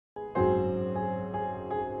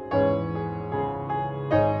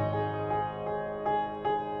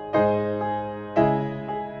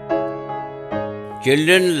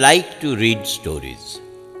Children like to read stories,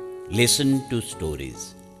 listen to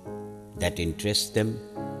stories that interest them,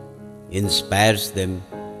 inspires them,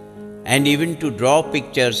 and even to draw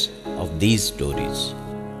pictures of these stories.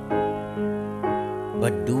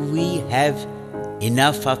 But do we have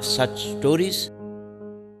enough of such stories?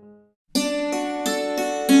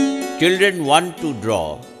 Children want to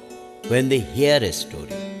draw when they hear a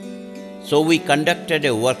story. So we conducted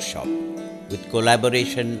a workshop with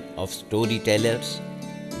collaboration of storytellers,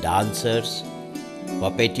 dancers,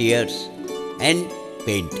 puppeteers, and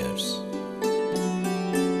painters.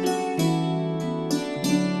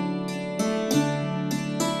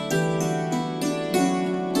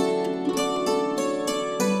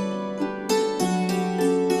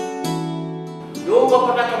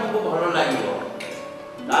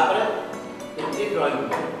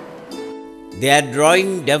 Their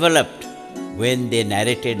drawing developed when they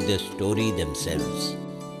narrated the story themselves.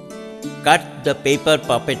 Cut the paper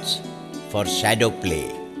puppets for shadow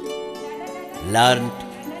play. Learned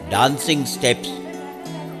dancing steps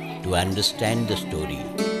to understand the story.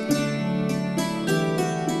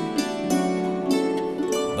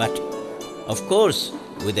 But of course,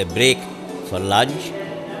 with a break for lunch,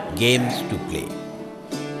 games to play,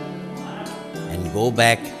 and go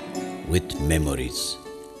back with memories.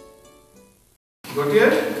 गोटिए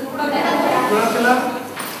कुकुड़ा पिला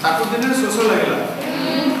ताकू दिने शोष लागला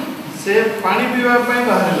से पानी पीवा पई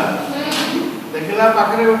बाहरला देखला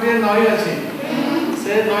पाखरे गोटिए नई अछि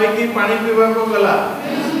से नई की पानी पीवा को गला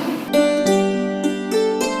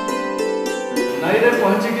नई रे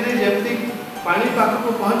पहुंची कि जेमती पानी पाख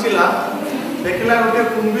को पहुंचला देखला गोटे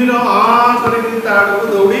कुंभीर आ करे कि ताड़ को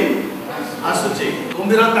दौड़ी आसुची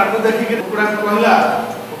कुंभीर ताकू देखि कि कुकुड़ा कहला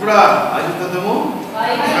कुकुड़ा आज तो दमु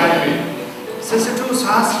खाइबी से सेठू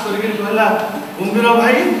साहस करके कहला कुंभीर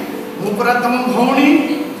भाई मु परा तम भौणी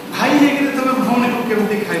भाई हेकि तमे भौणी को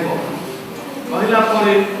केमती खाइबो कहला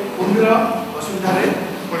परे कुंभीर असुविधा रे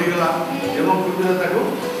पड़ी गला एवं कुंभीर ताको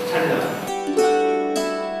छाड़ देला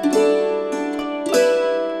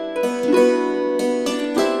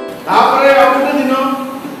तापरे आउटे दिन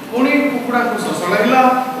पुणी कुकुड़ा को शोष लागला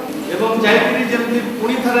एवं जायकरी जेमती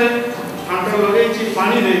पुणी थरे फांट लगेछि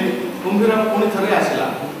पानी रे कुंभीर पुणी थरे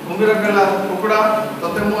आसिला कुंभीर कहला कुकुड़ा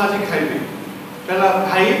तते मु आज खाइबी कहला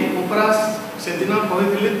भाई उपरा से दिन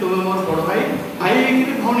कहितली तुम मोर बड़ भाई भाई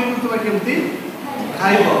कि भौणी को तुम केमती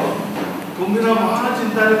खाइबो कुंभीर महा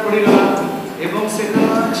चिंता रे पड़ी गला एवं से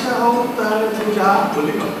कहला अच्छा हो ताले तू जा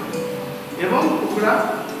बोली गला एवं कुकुड़ा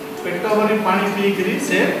पेट भरी पानी पी करी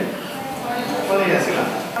से पले आसिला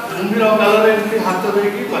कुंभीर गाल रे हाथ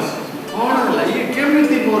धोई की बस कोन हला ये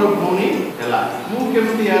केमती मोर भौणी हला मु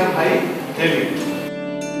केमती यार भाई हेली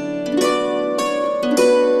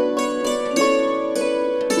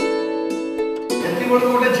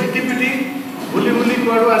गोटे झिटी पिटी बुली बुली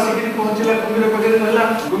कुआडू आसिक पहुंचला कुंभीर पाखे कहला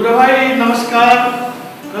कुंभीर भाई नमस्कार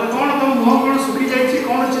कहला कौन तुम मुह कोन सुखी जाइछि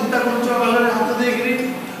कौन चिंता करछो गलरे हाथ देकरी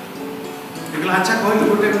कहला अच्छा कहली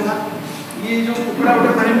गोटे कथा ये जो कुकुड़ा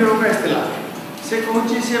गोटे पानी पीवा के आस्तिला से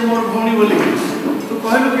कहछि से मोर भौणी बोली तू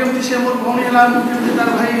कहलु केमति से मोर भौणी हला मु केमति तार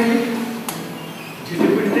भाई हेली झिटी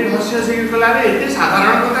पिटी हसी हसी कहला रे एते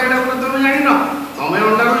साधारण कथा एटा को तुम जानि न तमे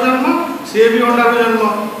अंडारो जन्म से भी अंडारो जन्म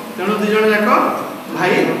तेणु दि जण जाक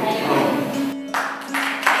भाई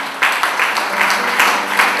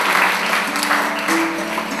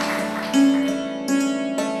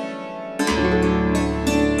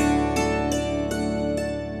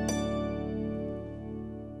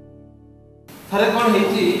थरे कोन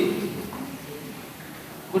हेची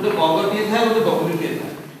गोटे बगटी था गोटे बगुली था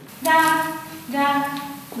डा डा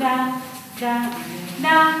डा डा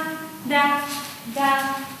डा डा डा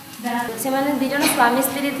डा से माने दि जण स्वामी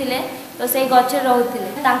स्त्री थिले तो से गछ रहउथिले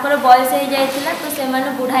तांकर बयस हे जायतिला तो से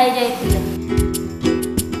माने बुढा हे जायतिले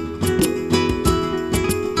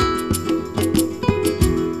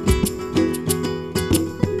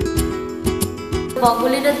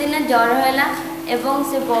बगुली रो दिन जर होला एवं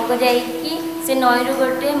से बग जाई कि से नई रो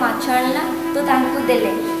गोटे माछ आणला तो तांकु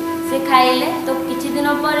देले से खाइले तो किछि दिन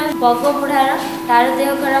पर बग बुढार तार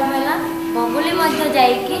देह खराब होला बगुली मध्य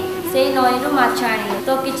जाई कि से नई रो माछ आनिले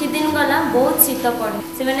तो किछि दिन गला बहुत शीत पड़े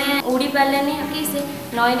से माने उड़ी पालेनी कि से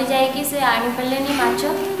नई रे जाई कि से आनी पालेनी माछ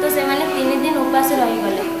तो से माने 3 दिन उपास रही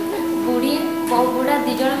गले बुढ़ी बुढ़ा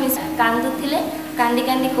दि जण मिसा कांदुथिले कांदी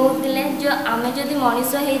कांदी कहउथिले जो आमे जदि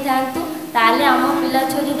मनीष हेई थांतु ताले आम पिला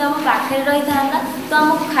छो जदि आम पाखे रही थांता तो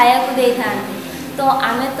हमको खाया को देई थांते तो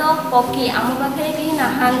आमे तो पक्षी आम पाखे कहीं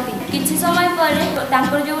नहांती किछि समय पर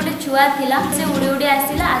तांकर जो गोटे छुआ थिला से उड़ी उड़ी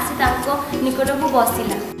आसिला आसी तांको निकट को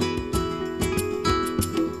बसिला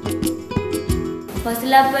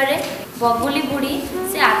बसला परे बबुली बुढ़ी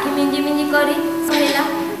से आखि मिंजी मिंजी करी कहला,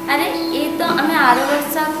 अरे ये तो आम आर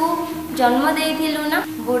वर्षा को जन्म देइथिलु ना।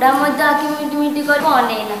 बुढ़ा मध्य आखि मिटी मिटी कर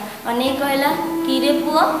अनेला, अनेक कहला, किरे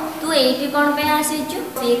पुओ तू एठी कौन पे आसीचु?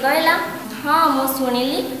 सी कहला, हाँ मु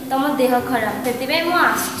शुणिली तुम देह खराब से मु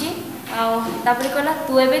आसची। तापर कहला,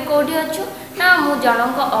 तू एबे कोठी अच्छु? ना मु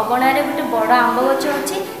जनक अगणारे गोटे बड़ आंब गछ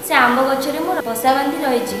अच्छी, से आंब गछरे मु बसा बांधी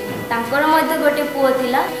रही। तांकर मध्य गोटे पुओ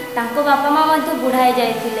थिला, तांको बापा माँ मध्य बुढ़ा हो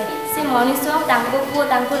जाइथिले। से मनीष तांको पुओ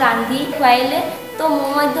तांको रांधी खुआइले। तो मु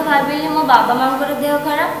मध्य भाविली मो बाबा माँ को देह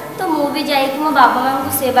खराब, तो मु भी जाइकी मो बाबा माँ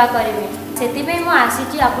को सेवा करी। से मु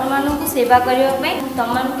आसी आपण मानू सेवा करने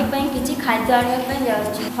तुम मानी किसी खाद्य आने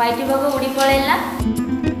जाऊँगी। व्हाइट बग उड़ी पलैला।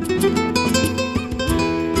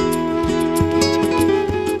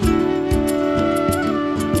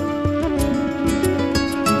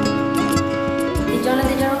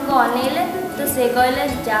 दिजन को अनेले तो से कहले,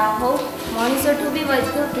 जा हो मनीषठू भी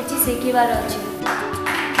वैद्य किसी शिखिबार अच्छी।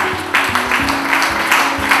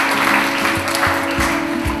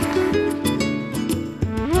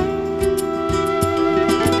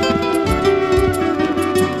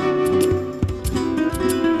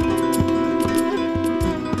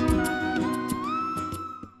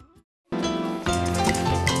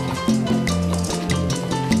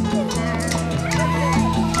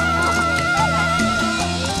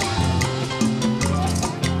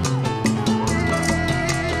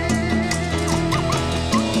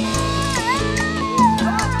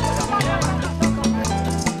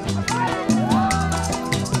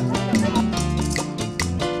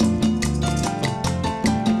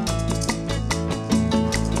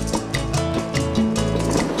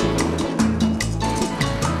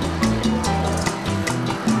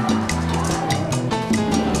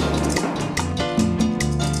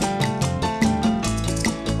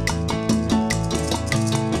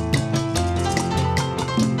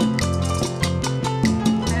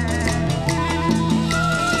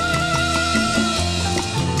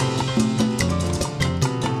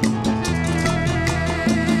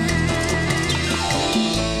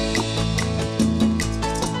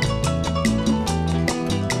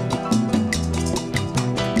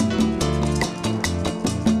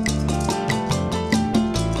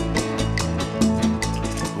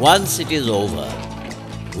 Once it is over,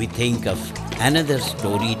 we think of another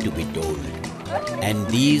story to be told, and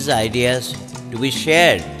these ideas to be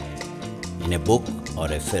shared in a book or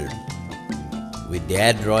a film, with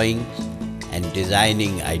their drawings and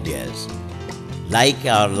designing ideas, like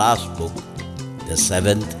our last book, The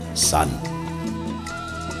Seventh Son.